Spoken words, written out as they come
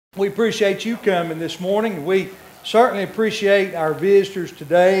We appreciate you coming this morning. We certainly appreciate our visitors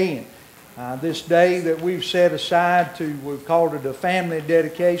today and this day that we've set aside we've called it a family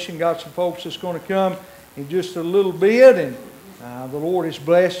dedication. Got some folks that's going to come in just a little bit, and the Lord has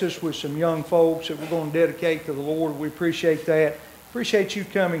blessed us with some young folks that we're going to dedicate to the Lord. We appreciate that. Appreciate you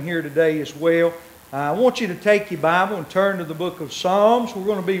coming here today as well. I want you to take your Bible and turn to the book of Psalms. We're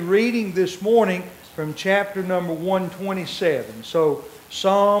going to be reading this morning from chapter number 127. So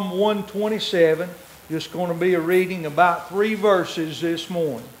Psalm 127, just going to be a reading about 3 verses this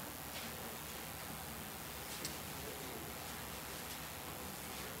morning.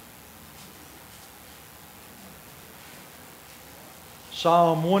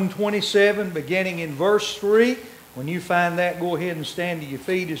 Psalm 127, beginning in verse 3. When you find that, go ahead and stand to your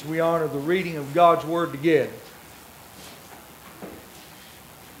feet as we honor the reading of God's Word together.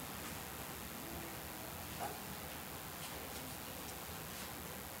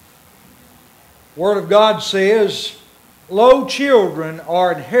 Word of God says, "Lo, children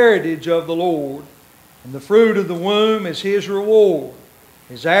are an heritage of the Lord, and the fruit of the womb is His reward.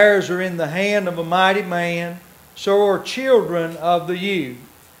 His heirs are in the hand of a mighty man, so are children of the youth.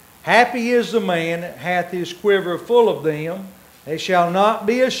 Happy is the man that hath his quiver full of them. They shall not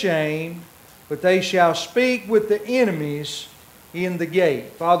be ashamed, but they shall speak with the enemies in the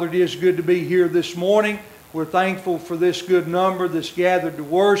gate." Father, it is good to be here this morning. We're thankful for this good number that's gathered to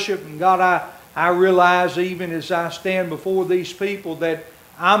worship. And God, I realize even as I stand before these people that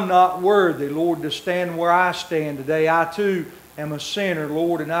I'm not worthy, Lord, to stand where I stand today. I too am a sinner,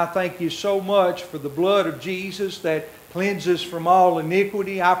 Lord, and I thank you so much for the blood of Jesus that cleanses from all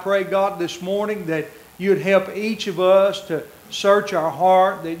iniquity. I pray, God, this morning that you'd help each of us to search our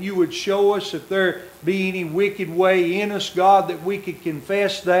heart, that you would show us if there be any wicked way in us, God, that we could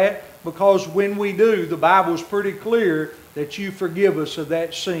confess that, because when we do, the Bible's pretty clear that you forgive us of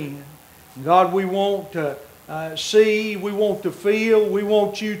that sin. God, we want to see, we want to feel, we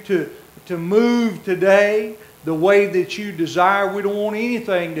want you to move today the way that you desire. We don't want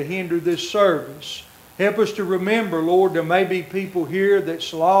anything to hinder this service. Help us to remember, Lord, there may be people here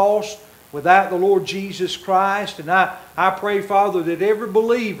that's lost without the Lord Jesus Christ. And I pray, Father, that every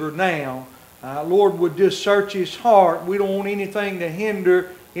believer now, Lord, would just search his heart. We don't want anything to hinder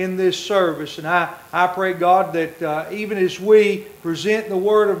in this service. And I pray, God, that even as we present the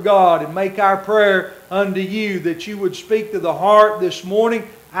Word of God and make our prayer unto you, that you would speak to the heart this morning.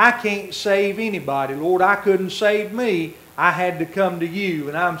 I can't save anybody, Lord. I couldn't save me. I had to come to you.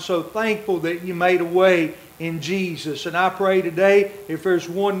 And I'm so thankful that you made a way in Jesus. And I pray today, if there's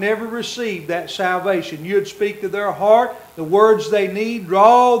one never received that salvation, you'd speak to their heart, the words they need,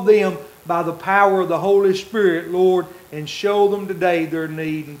 draw them by the power of the Holy Spirit, Lord, and show them today their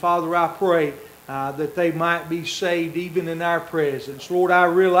need. And Father, I pray that they might be saved even in our presence. Lord, I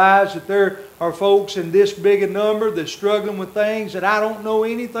realize that there are folks in this big a number that's struggling with things that I don't know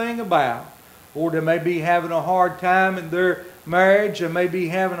anything about. Lord, they may be having a hard time in their marriage. They may be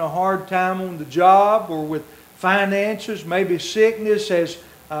having a hard time on the job or with finances. Maybe sickness has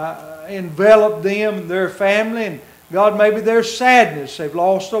enveloped them and their family. And God, maybe there's sadness. They've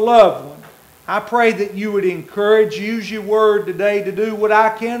lost a loved one. I pray that you would encourage, use your word today to do what I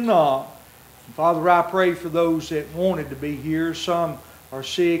cannot. And Father, I pray for those that wanted to be here. Some are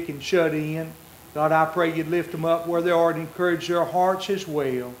sick and shut in. God, I pray you'd lift them up where they are and encourage their hearts as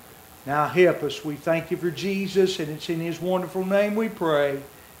well. Now help us. We thank you for Jesus, and it's in His wonderful name we pray.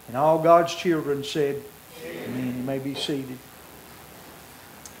 And all God's children said, Amen. You may be seated.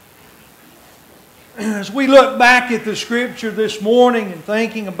 As we look back at the Scripture this morning and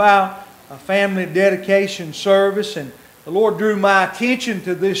thinking about a family dedication service, and the Lord drew my attention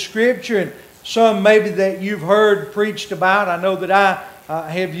to this Scripture, and some maybe that you've heard preached about. I know that I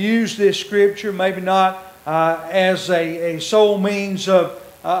have used this Scripture, maybe not as a sole means of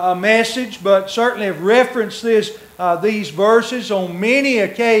a message, but certainly have referenced these verses on many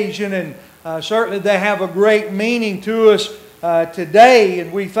occasions, and certainly they have a great meaning to us today.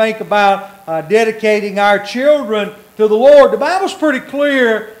 And we think about dedicating our children to the Lord. The Bible's pretty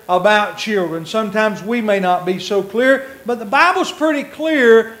clear about children. Sometimes we may not be so clear, but the Bible's pretty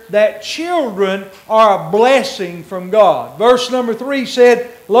clear that children are a blessing from God. Verse number 3 said,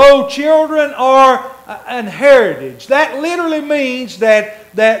 "Lo, children are an heritage." That literally means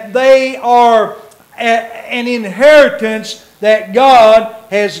that they are an inheritance that God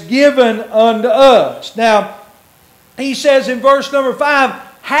has given unto us. Now, he says in verse number 5,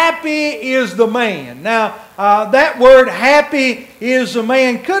 "Happy is the man." Now, that word "happy is the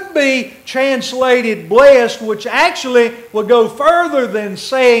man" could be translated "blessed," which actually would go further than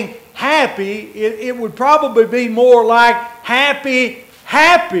saying happy. It would probably be more like happy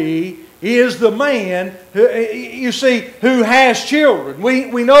happy is the man, you see, who has children.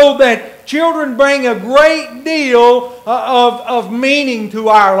 We know that children bring a great deal of meaning to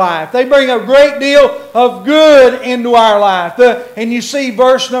our life. They bring a great deal of good into our life. And you see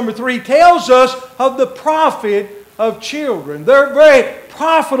verse number 3 tells us of the profit of children. They're very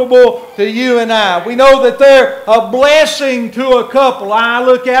profitable to you and I. We know that they're a blessing to a couple. I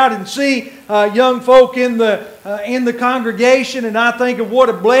look out and see young folk in the congregation, and I think of what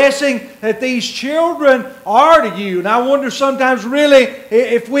a blessing that these children are to you. And I wonder sometimes really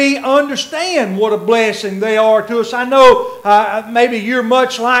if we understand what a blessing they are to us. I know maybe you're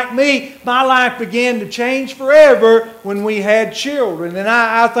much like me. My life began to change forever when we had children. And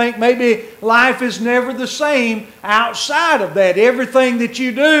I think maybe life is never the same outside of that. Everything that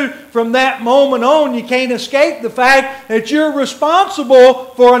you do from that moment on, you can't escape the fact that you're responsible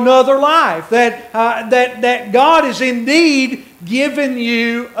for another life. That God is indeed given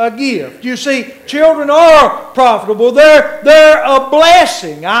you a gift. You see, children are profitable. They're a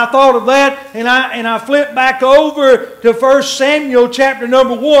blessing. I thought of that, and I flipped back over to 1 Samuel chapter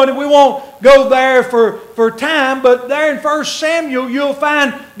number 1, and we won't go there for time, but there in 1 Samuel you'll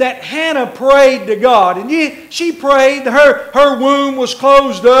find that Hannah prayed to God. And she prayed, her womb was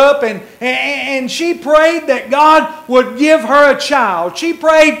closed up, and she prayed that God would give her a child. She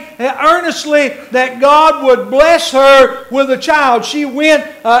prayed earnestly that God would bless her with a child. She went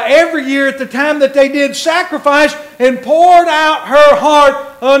every year at the time that they did sacrifice and poured out her heart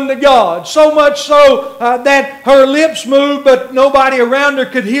unto God. So much so that her lips moved, but nobody around her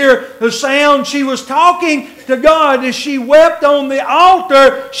could hear the sound. She was talking to God as she wept on the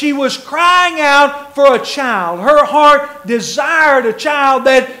altar. She was crying out for a child. Her heart desired a child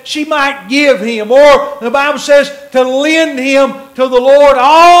that she might give him, or the Bible says to lend him to the Lord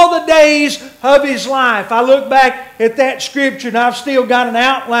all the days of his life. I look back at that scripture, and I've still got an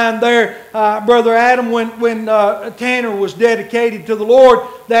outline there, Brother Adam, when Tanner was dedicated to the Lord.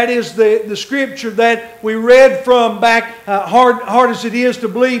 That is the scripture that we read from back, hard as it is to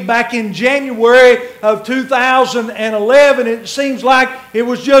believe, back in January of 2011. It seems like it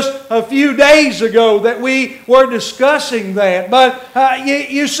was just a few days ago that we were discussing that. But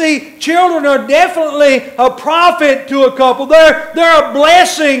you see, children are definitely a profit to a couple. They're a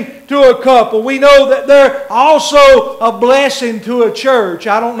blessing to a couple. We know that they're also a blessing to a church.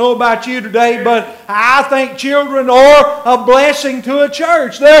 I don't know about you today, but I think children are a blessing to a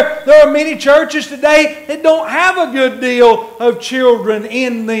church. There are many churches today that don't have a good deal of children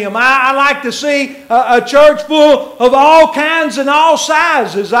in them. I like to see a church full of all kinds and all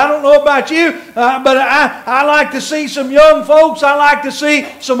sizes. I don't know about you, but I like to see some young folks. I like to see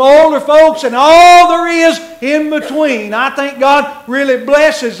some older folks, and all there is in between. I think God really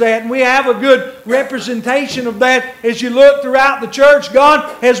blesses that, and we have a good representation of that as you look throughout the church.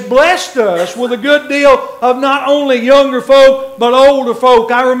 God has blessed us with a good deal of not only younger folk but older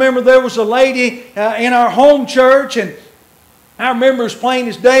folk. I remember there was a lady in our home church, and I remember as plain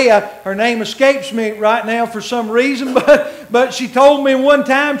as day, her name escapes me right now for some reason, but she told me one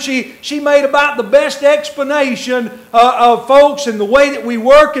time she made about the best explanation of folks and the way that we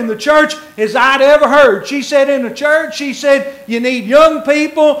work in the church as I'd ever heard. She said in the church, she said, you need young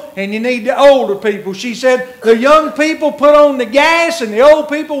people and you need the older people. She said the young people put on the gas and the old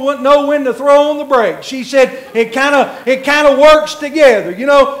people wouldn't know when to throw on the brakes. She said it kind of works together, you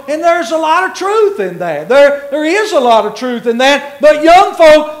know, and there's a lot of truth in that. There is a lot of truth in that. But young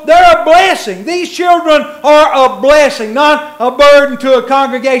folk, they're a blessing. These children are a blessing, not a burden to a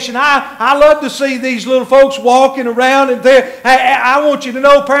congregation. I love to see these little folks walking around, and I want you to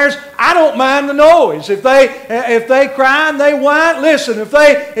know, parents, I don't mind the noise. If they cry and they whine, listen, if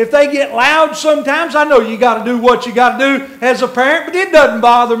they get loud sometimes, I know you got to do what you got to do as a parent, but it doesn't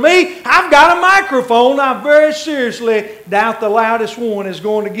bother me. I've got a microphone. I very seriously doubt the loudest one is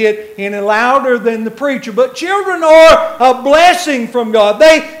going to get any louder than the preacher. But children are a blessing from God.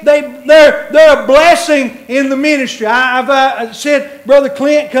 They're a blessing in the ministry. I've said Brother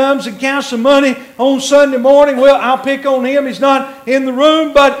Clint comes and counts the money on Sunday morning. Well, I'll pick on him. He's not in the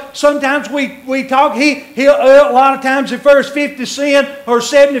room, but sometimes we talk. He'll a lot of times if there's 50 cents or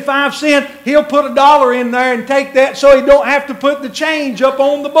 75 cents, he'll put $1 in there and take that so he don't have to put the change up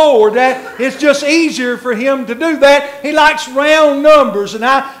on the board. It's just easier for him to do that. He likes round numbers, and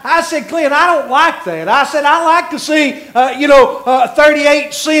I said, Clint, I don't like that. I said I like to see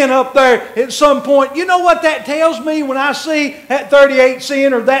 38 cents up there at some point. You know what that tells me when I see that 38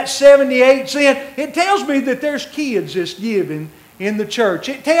 cents or that 78 cents? It tells me that there's kids that's giving in the church.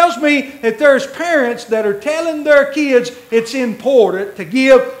 It tells me that there's parents that are telling their kids it's important to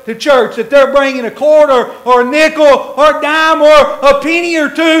give to church, that they're bringing a quarter or a nickel or a dime or a penny or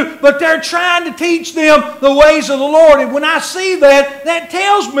two, but they're trying to teach them the ways of the Lord. And when I see that, that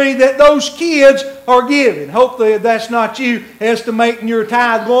tells me that those kids are giving. Hopefully that's not you estimating your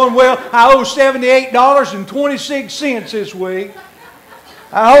tithe going, well, I owe $78.26 this week.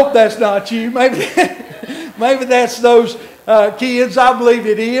 I hope that's not you. Maybe that's those kids. I believe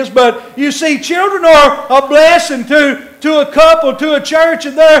it is. But you see, children are a blessing to a couple, to a church,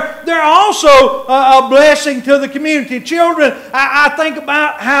 and they're also a blessing to the community. Children, I think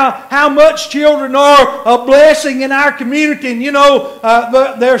about how much children are a blessing in our community. And you know,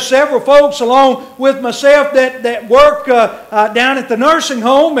 there are several folks along with myself that work down at the nursing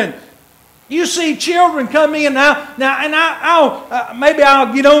home, and you see children come in now, and maybe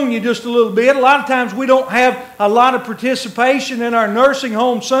I'll get on you just a little bit. A lot of times we don't have a lot of participation in our nursing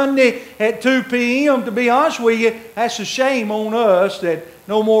home Sunday at 2 p.m. To be honest with you, that's a shame on us that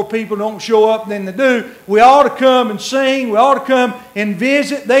no more people don't show up than they do. We ought to come and sing. We ought to come and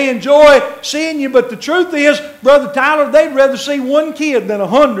visit. They enjoy seeing you. But the truth is, Brother Tyler, they'd rather see one kid than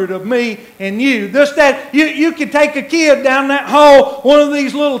 100 of me and you. Just that you could take a kid down that hall, one of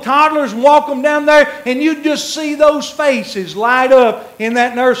these little toddlers, and walk them down there, and you'd just see those faces light up in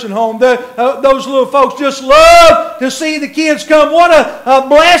that nursing home. Those little folks just love to see the kids come. What a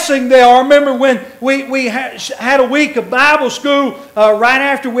blessing they are. I remember when we had a week of Bible school right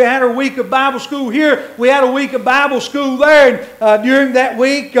after we had our week of Bible school here, we had a week of Bible school there. And during that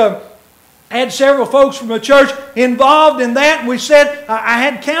week, I had several folks from the church involved in that. And we said, I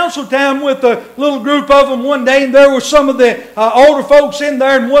had council time with a little group of them one day, and there were some of the older folks in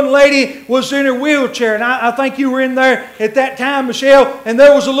there, and one lady was in her wheelchair. And I think you were in there at that time, Michelle, and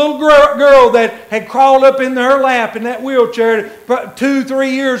there was a little girl that had crawled up into her lap in that wheelchair, 2, 3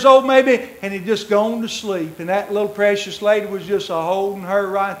 years old maybe, and had just gone to sleep. And that little precious lady was just holding her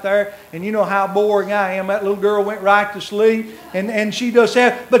right there. And you know how boring I am. That little girl went right to sleep, and she just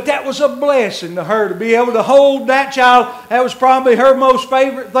had, but that was a blessing to her to be able to hold that child. That was probably her most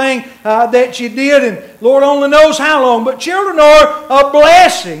favorite thing that she did, and Lord only knows how long. But children are a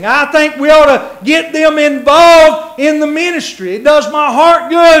blessing. I think we ought to get them involved in the ministry. It does my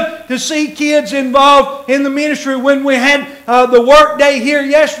heart good to see kids involved in the ministry. When we had the work day here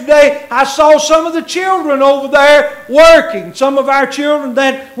yesterday, I saw some of the children over there working. Some of our children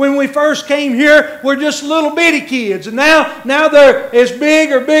that when we first came here were just little bitty kids, and now they're as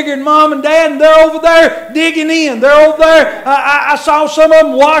big or bigger than Mom and Dad, and they're over there digging in. They're over there. I saw some of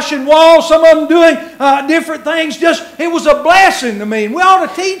them washing walls, some of them doing different things. It was a blessing to me. And we ought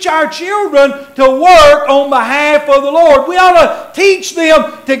to teach our children to work on behalf of the Lord. We ought to teach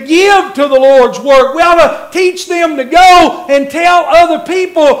them to give to the Lord's work. We ought to teach them to go and tell other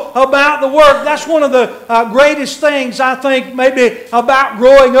people about the work. That's one of the greatest things I think maybe about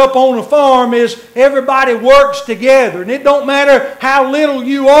growing up on a farm is everybody works together. And it don't matter how little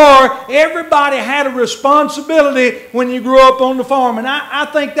you are, everybody had a responsibility when you grew up on the farm. And I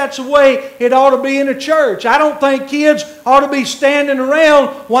think that's the way it ought to be in a church. I don't think kids ought to be standing around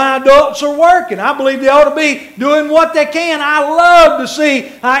while adults are working. I believe they ought to be doing what they can. I love to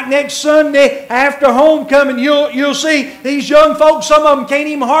see, like next Sunday after homecoming, you'll see these young folks, some of them can't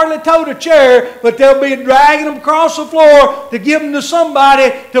even hardly tote a chair, but they'll be dragging them across the floor to give them to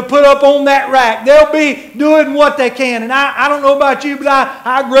somebody to put up on that rack. They'll be doing what they can. And I don't know about you, but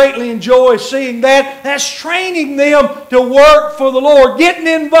I greatly enjoy seeing that. That's training them to work for the Lord, getting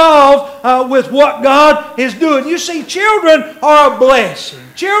involved with what God is doing. You see, children are a blessing.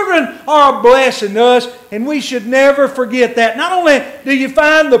 Children are a blessing to us, and we should never forget that. Not only do you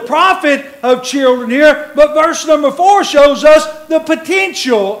find the profit of children here, but verse number 4 shows us the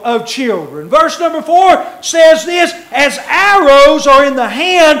potential of children. Verse number 4 says this, as arrows are in the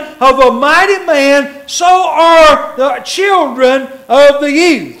hand of a mighty man, so are the children of the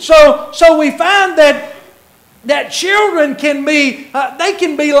youth. So we find that children can be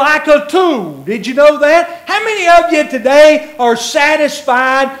like a tool. Did you know that? How many of you today are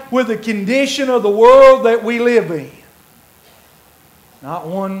satisfied with the condition of the world that we live in? Not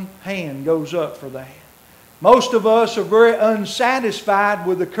one hand goes up for that. Most of us are very unsatisfied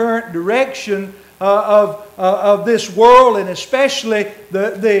with the current direction of this world, and especially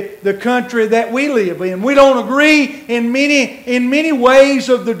the country that we live in. We don't agree in many ways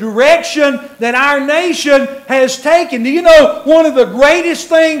of the direction that our nation has taken. Do you know one of the greatest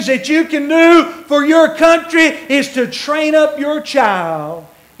things that you can do for your country is to train up your child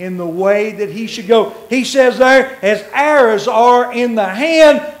in the way that he should go. He says there, as arrows are in the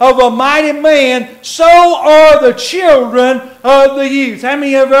hand of a mighty man, so are the children of the youth. How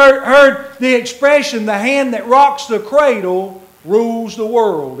many have ever heard the expression, the hand that rocks the cradle rules the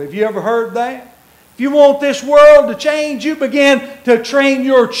world? Have you ever heard that? If you want this world to change, you begin to train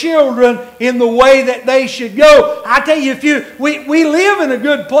your children in the way that they should go. I tell you, we live in a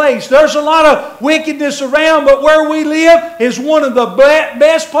good place. There's a lot of wickedness around, but where we live is one of the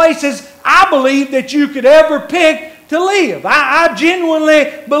best places, I believe, that you could ever pick to live. I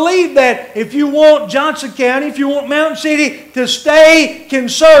genuinely believe that if you want Johnson County, if you want Mountain City to stay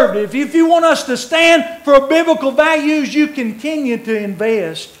conservative, if you want us to stand for biblical values, you continue to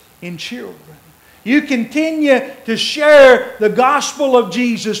invest in children. You continue to share the gospel of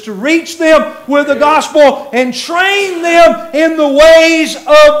Jesus, to reach them with the gospel and train them in the ways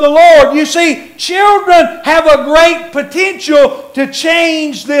of the Lord. You see, children have a great potential to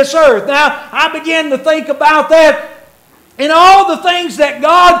change this earth. Now, I began to think about that in all the things that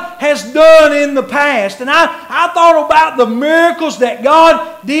God has done in the past. And I thought about the miracles that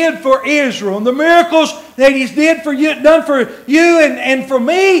God did for Israel and the miracles that He's done for you and for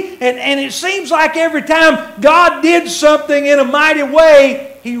me. And it seems like every time God did something in a mighty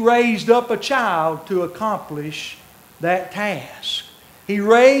way, He raised up a child to accomplish that task. He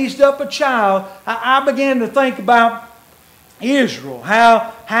raised up a child. I began to think about Israel,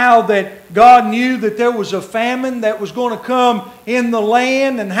 how that God knew that there was a famine that was going to come in the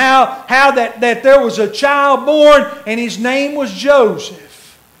land, and how that there was a child born, and his name was Joseph.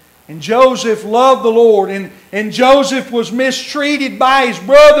 And Joseph loved the Lord, and Joseph was mistreated by his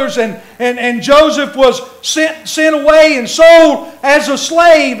brothers, and Joseph was sent away and sold as a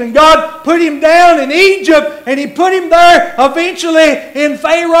slave, and God put him down in Egypt, and He put him there eventually in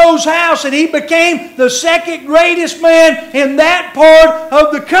Pharaoh's house, and he became the second greatest man in that part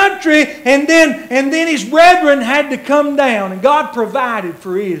of the country, and then his brethren had to come down, and God provided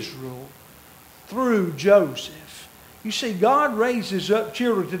for Israel through Joseph. You see, God raises up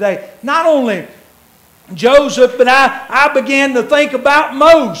children today. Not only Joseph, but I began to think about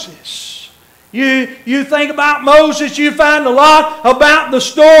Moses. You think about Moses, you find a lot about the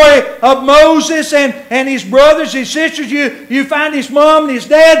story of Moses and his brothers, his sisters. You find his mom and his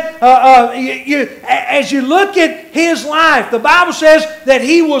dad. As you look at his life, the Bible says that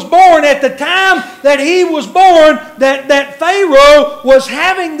he was born at the time that he was born, that Pharaoh was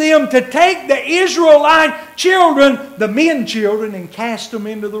having them to take the Israelite children, the men children, and cast them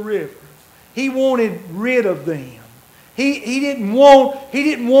into the river. He wanted rid of them. He didn't want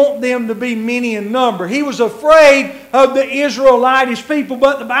them to be many in number. He was afraid of the Israelitish people.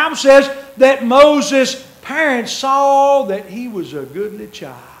 But the Bible says that Moses' parents saw that he was a goodly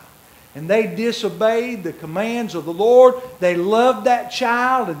child, and they disobeyed the commands of the Lord. They loved that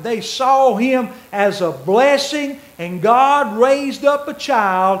child, and they saw him as a blessing. And God raised up a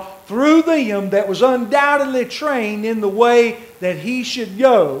child through them that was undoubtedly trained in the way that he should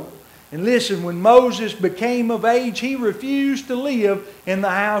go. And listen, when Moses became of age, he refused to live in the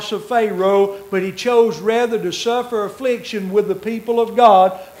house of Pharaoh, but he chose rather to suffer affliction with the people of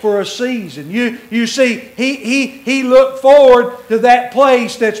God for a season. You see, he looked forward to that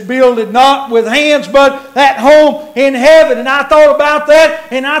place that's builded not with hands, but that home in heaven. And I thought about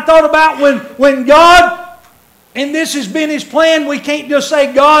that, and I thought about when God, and this has been His plan. We can't just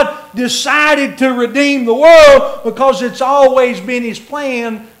say God decided to redeem the world, because it's always been His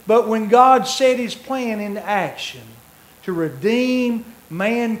plan. But when God set His plan into action to redeem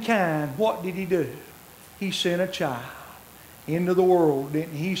mankind, what did He do? He sent a child into the world.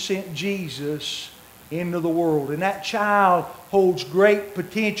 And He sent Jesus into the world. And that child holds great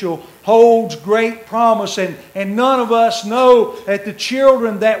potential, holds great promise. And none of us know that the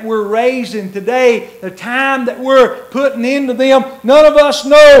children that we're raising today, the time that we're putting into them, none of us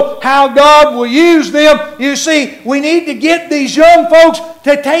know how God will use them. You see, we need to get these young folks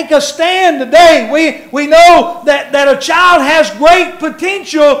to take a stand today. We know that a child has great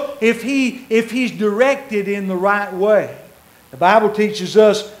potential if he's directed in the right way. The Bible teaches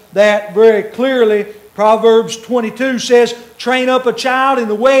us that very clearly. Proverbs 22 says, train up a child in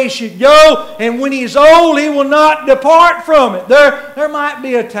the way he should go, and when he is old, he will not depart from it. There might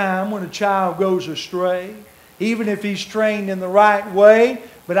be a time when a child goes astray, even if he's trained in the right way.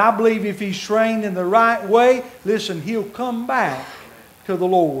 But I believe if he's trained in the right way, listen, he'll come back to the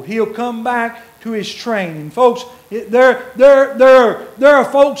Lord. He'll come back to his training. Folks, there are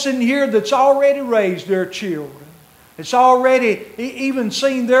folks in here that's already raised their children. It's already even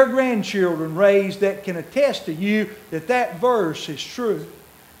seen their grandchildren raised that can attest to you that verse is true.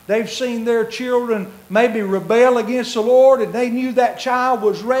 They've seen their children maybe rebel against the Lord, and they knew that child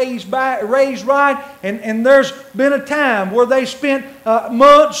was raised right. And there's been a time where they spent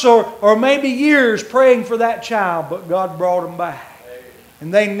months or maybe years praying for that child, but God brought them back.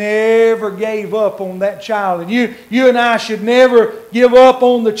 And they never gave up on that child. And you and I should never give up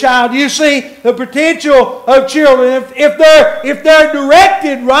on the child. You see the potential of children. If they're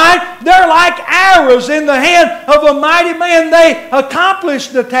directed right, they're like arrows in the hand of a mighty man. They accomplish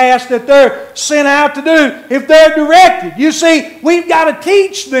the task that they're sent out to do if they're directed. You see, we've got to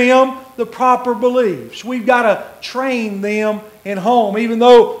teach them the proper beliefs. We've got to train them in home. Even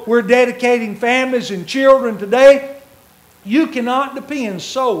though we're dedicating families and children today, you cannot depend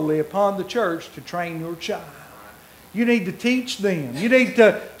solely upon the church to train your child. You need to teach them. You need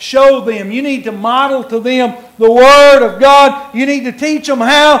to show them. You need to model to them the Word of God. You need to teach them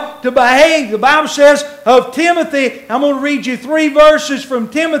how to behave. The Bible says of Timothy, I'm going to read you 3 verses from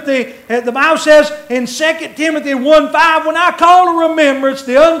Timothy. The Bible says in 2 Timothy 1:5, when I call to remembrance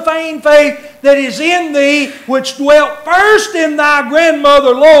the unfeigned faith that is in thee, which dwelt first in thy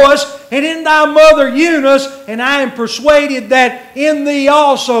grandmother Lois and in thy mother Eunice, and I am persuaded that in thee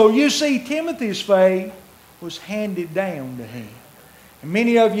also. You see, Timothy's faith was handed down to him. And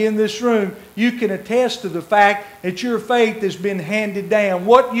many of you in this room, you can attest to the fact that your faith has been handed down.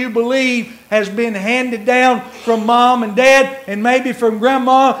 What you believe has been handed down from mom and dad, and maybe from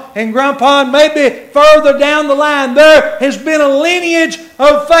grandma and grandpa, and maybe further down the line. There has been a lineage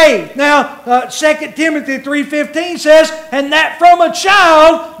of faith. Now, 2 Timothy 3:15 says, and that from a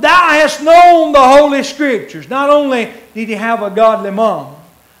child thou hast known the Holy Scriptures. Not only did he have a godly mom,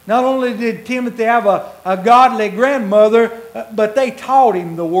 not only did Timothy have a godly grandmother, but they taught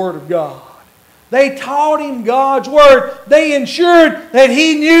him the Word of God. They taught him God's Word. They ensured that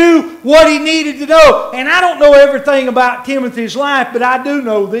he knew what he needed to know. And I don't know everything about Timothy's life, but I do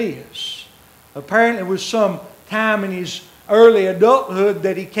know this. Apparently it was some time in his early adulthood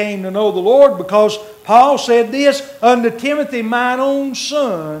that he came to know the Lord, because Paul said this, unto Timothy, mine own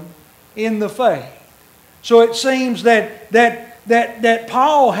son in the faith. So it seems that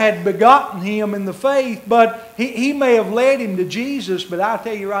Paul had begotten him in the faith, but he may have led him to Jesus. But I'll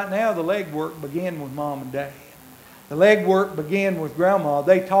tell you right now, the legwork began with mom and dad. The legwork began with grandma.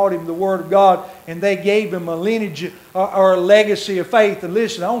 They taught him the Word of God, and they gave him a lineage or a legacy of faith. And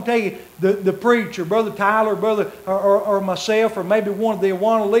listen, I want to tell you, the preacher, Brother Tyler, or myself, or maybe one of the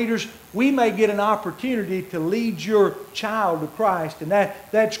Awana leaders, we may get an opportunity to lead your child to Christ, and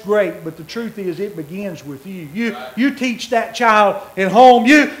that's great. But the truth is, it begins with you. You teach that child at home.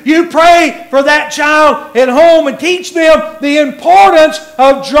 You pray for that child at home and teach them the importance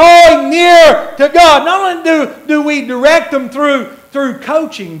of drawing near to God. Not only do we direct them through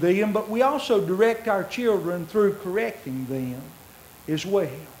coaching them, but we also direct our children through correcting them as well.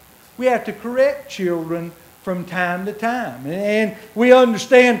 We have to correct children from time to time. And we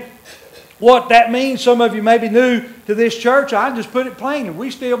understand what that means. Some of you may be new to this church. I just put it plainly. We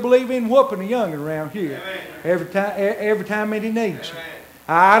still believe in whooping a young'un around here. Amen. Every time that he needs it.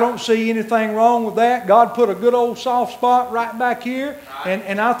 I don't see anything wrong with that. God put a good old soft spot right back here,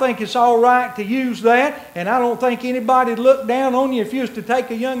 and I think it's all right to use that. And I don't think anybody'd look down on you if you was to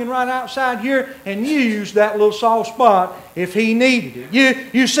take a young'un right outside here and use that little soft spot if he needed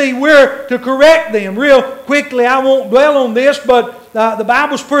it. You see, we're to correct them. Real quickly, I won't dwell on this, but the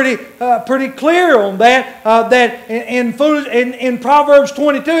Bible's pretty clear on that. That in Proverbs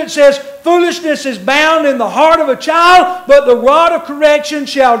 22 it says, foolishness is bound in the heart of a child, but the rod of correction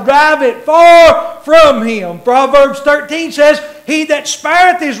shall drive it far from him. Proverbs 13 says, he that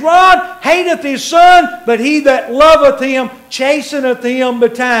spareth his rod hateth his son, but he that loveth him chasteneth him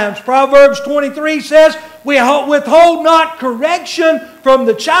betimes. Proverbs 23 says, withhold not correction from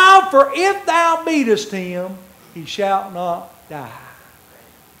the child, for if thou beatest him, he shall not die.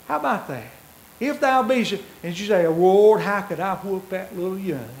 How about that? If thou beatest him, and you say, Lord, how could I whoop that little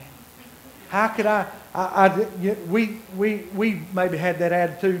young? How could we maybe had that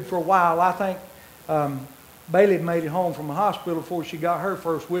attitude for a while. I think Bailey made it home from the hospital before she got her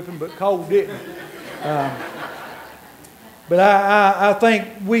first whipping, but Cole didn't. But I think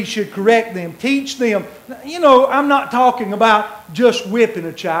we should correct them, teach them. You know, I'm not talking about just whipping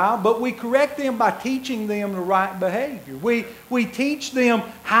a child, but we correct them by teaching them the right behavior. We teach them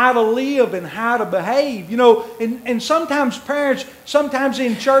how to live and how to behave. You know, and sometimes parents, sometimes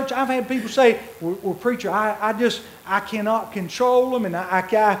in church, I've had people say, well preacher, I cannot control them, and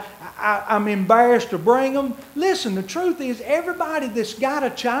I'm embarrassed to bring them. Listen, the truth is, everybody that's got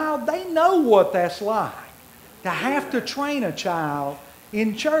a child, they know what that's like. To have to train a child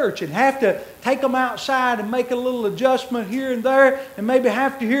in church and have to take them outside and make a little adjustment here and there and maybe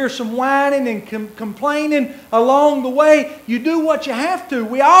have to hear some whining and complaining along the way. You do what you have to.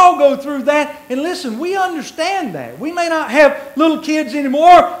 We all go through that. And listen, we understand that. We may not have little kids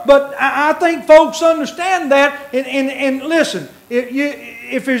anymore, but I think folks understand that. And listen,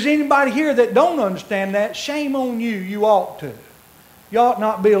 if there's anybody here that don't understand that, shame on you. You ought to. You ought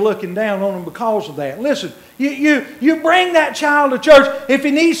not be looking down on them because of that. Listen, you bring that child to church. If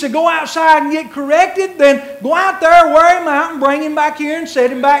he needs to go outside and get corrected, then go out there, wear him out, and bring him back here and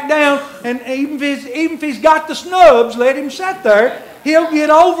set him back down. And even if he's got the snubs, let him sit there. He'll get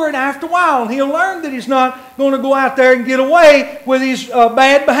over it after a while, and he'll learn that he's not going to go out there and get away with his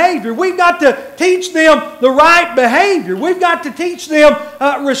bad behavior. We've got to teach them the right behavior. We've got to teach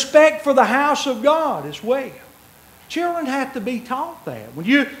them respect for the house of God as well. Children have to be taught that.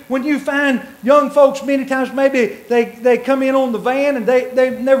 When you find young folks, many times maybe they come in on the van and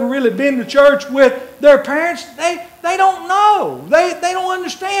they've never really been to church with their parents, they don't know. They don't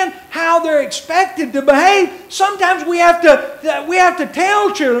understand how they're expected to behave. Sometimes we have to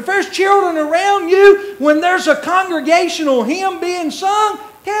tell children, if there's children around you, when there's a congregational hymn being sung,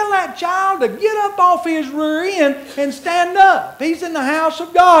 tell that child to get up off his rear end and stand up. He's in the house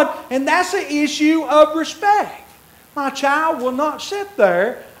of God, and that's an issue of respect. My child will not sit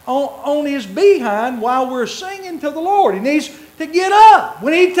there on his behind while we're singing to the Lord. He needs to get up.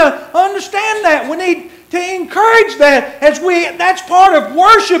 We need to understand that. We need to encourage that that's part of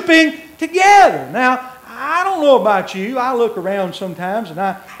worshiping together. Now, I don't know about you. I look around sometimes and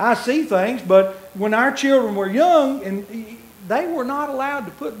I see things, but when our children were young, and they were not allowed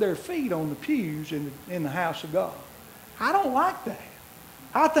to put their feet on the pews in the house of God. I don't like that.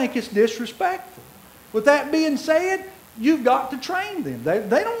 I think it's disrespectful. With that being said, you've got to train them.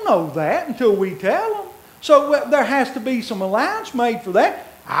 They don't know that until we tell them. So there has to be some allowance made for that.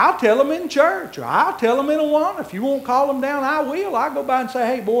 I'll tell them in church, or I'll tell them in a one. If you won't call them down, I will. I'll go by and say,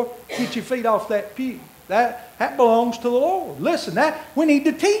 hey, boy, get your feet off that pew. That belongs to the Lord. Listen, we need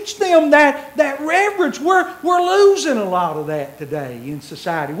to teach them that reverence. We're losing a lot of that today in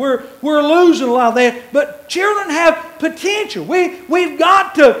society. We're losing a lot of that. But children have potential. We've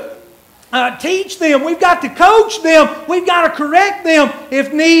got to teach them. We've got to coach them. We've got to correct them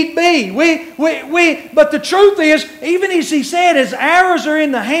if need be. But the truth is, even as he said, as arrows are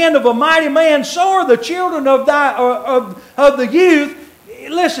in the hand of a mighty man, so are the children of the youth.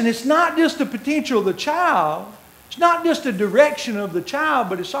 Listen, it's not just the potential of the child. It's not just the direction of the child,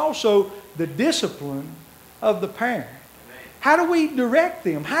 but it's also the discipline of the parent. How do we direct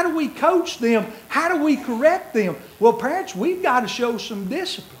them? How do we coach them? How do we correct them? Well, parents, we've got to show some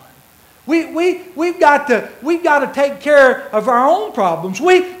discipline. We've got to take care of our own problems.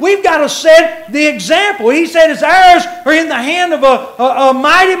 We've got to set the example. He said his arrows are in the hand of a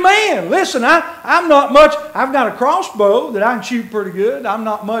mighty man. Listen, I'm not much. I've got a crossbow that I can shoot pretty good. I'm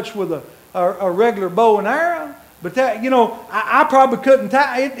not much with a regular bow and arrow. But I probably couldn't.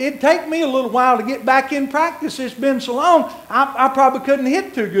 It'd take me a little while to get back in practice. It's been so long. I probably couldn't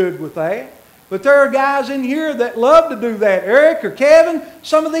hit too good with that. But there are guys in here that love to do that. Eric or Kevin,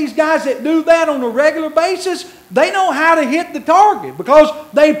 some of these guys that do that on a regular basis, they know how to hit the target because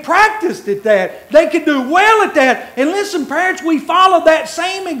they practiced at that. They could do well at that. And listen, parents, we follow that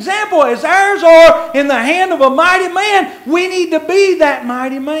same example. As ours are in the hand of a mighty man, we need to be that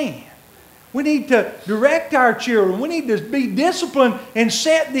mighty man. We need to direct our children. We need to be disciplined and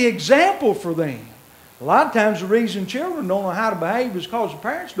set the example for them. A lot of times the reason children don't know how to behave is because the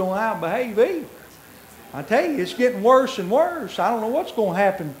parents don't know how to behave either. I tell you, it's getting worse and worse. I don't know what's going to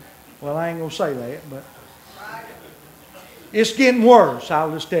happen. Well, I ain't going to say that, but it's getting worse,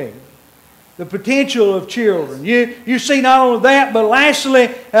 I'll just tell you. The potential of children. You see not only that, but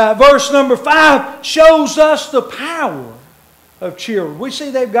lastly, verse number 5 shows us the power of children. We see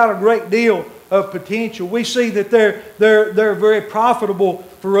they've got a great deal of potential. We see that they're very profitable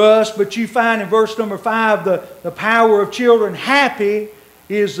for us, but you find in verse number 5 the power of children. Happy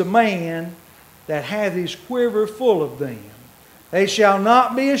is the man that hath his quiver full of them. They shall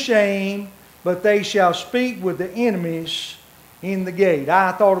not be ashamed, but they shall speak with the enemies in the gate.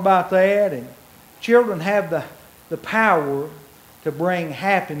 I thought about that, and children have the power to bring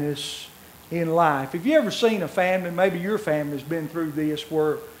happiness in life. Have you ever seen a family, maybe your family's been through this,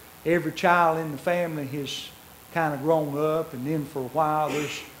 where every child in the family has kind of grown up, and then for a while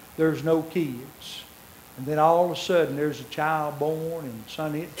there's no kids. And then all of a sudden there's a child born, and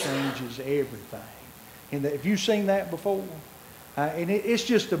son, it changes everything. And have you seen that before? And it's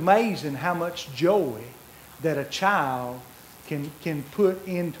just amazing how much joy that a child can put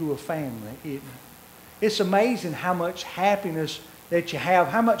into a family, isn't it? It's amazing how much happiness that you have.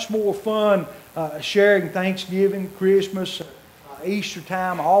 How much more fun sharing Thanksgiving, Christmas, Easter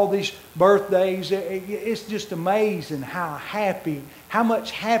time, all these birthdays. It's just amazing how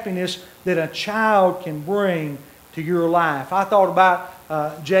much happiness that a child can bring to your life. I thought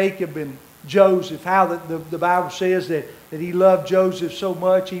about Jacob and Joseph, how the Bible says that he loved Joseph so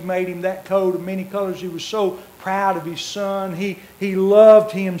much, he made him that coat of many colors. He was so proud of his son. He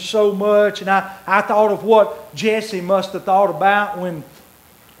loved him so much. And I thought of what Jesse must have thought about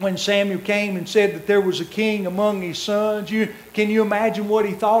when Samuel came and said that there was a king among his sons. Can you imagine what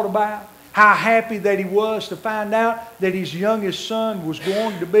he thought about? How happy that he was to find out that his youngest son was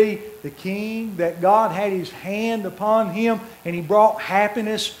going to be the king, that God had His hand upon him and He brought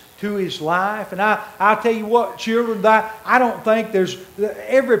happiness to his life. And I'll tell you what, children, I don't think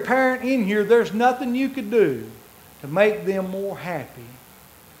every parent in here, there's nothing you could do to make them more happy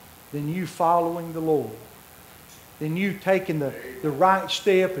than you following the Lord, than you taking the right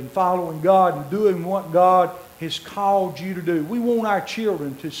step and following God and doing what God has called you to do. We want our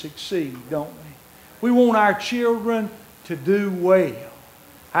children to succeed, don't we? We want our children to do well.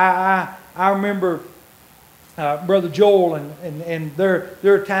 I remember Brother Joel, and there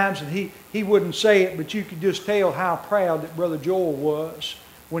are times that he wouldn't say it, but you could just tell how proud that Brother Joel was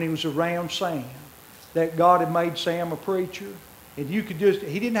when he was around Sam, that God had made Sam a preacher. And you could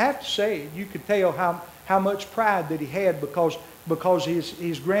he didn't have to say it. You could tell how much pride that he had because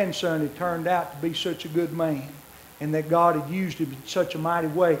his grandson had turned out to be such a good man, and that God had used him in such a mighty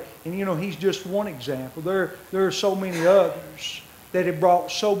way. And you know, he's just one example. There are so many others that have brought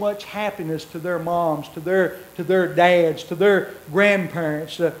so much happiness to their moms, to their dads, to their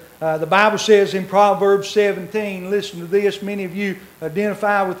grandparents. The Bible says in Proverbs 17, listen to this, many of you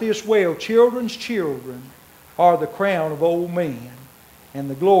identify with this well, children's children are the crown of old men, and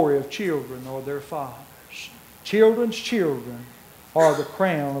the glory of children are their fathers. Children's children are the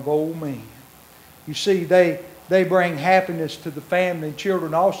crown of old men. You see, they bring happiness to the family.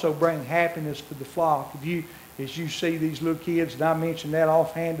 Children also bring happiness to the flock. As you see these little kids, and I mentioned that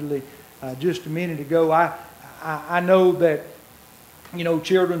offhandedly just a minute ago, I know that, you know,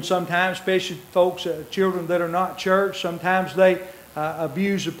 children sometimes, especially folks, children that are not church, sometimes they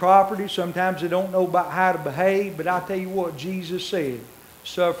abuse the property. Sometimes they don't know about how to behave. But I tell you what, Jesus said,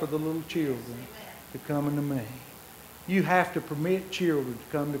 suffer the little children to come unto me. You have to permit children to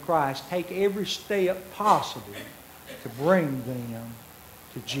come to Christ. Take every step possible to bring them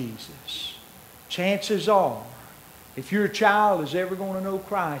to Jesus. Chances are, if your child is ever going to know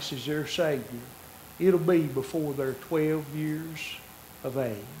Christ as their Savior, it'll be before they're 12 years of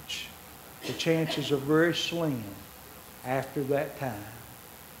age. The chances are very slim after that time.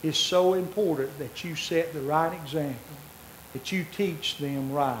 It's so important that you set the right example, that you teach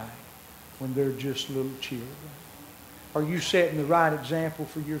them right when they're just little children. Are you setting the right example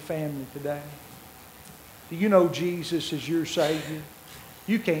for your family today? Do you know Jesus as your Savior?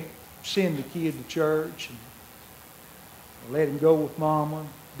 You can't send a kid to church and let him go with mama,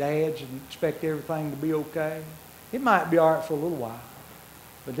 dads, and expect everything to be okay. It might be all right for a little while,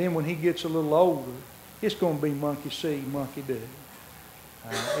 but then when he gets a little older, it's going to be monkey see, monkey do.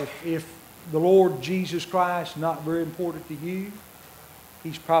 If the Lord Jesus Christ is not very important to you,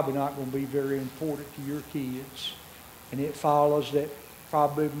 He's probably not going to be very important to your kids. And it follows that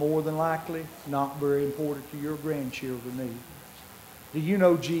probably more than likely not very important to your grandchildren either. Do you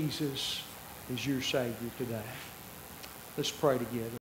know Jesus is your Savior today? Let's pray together.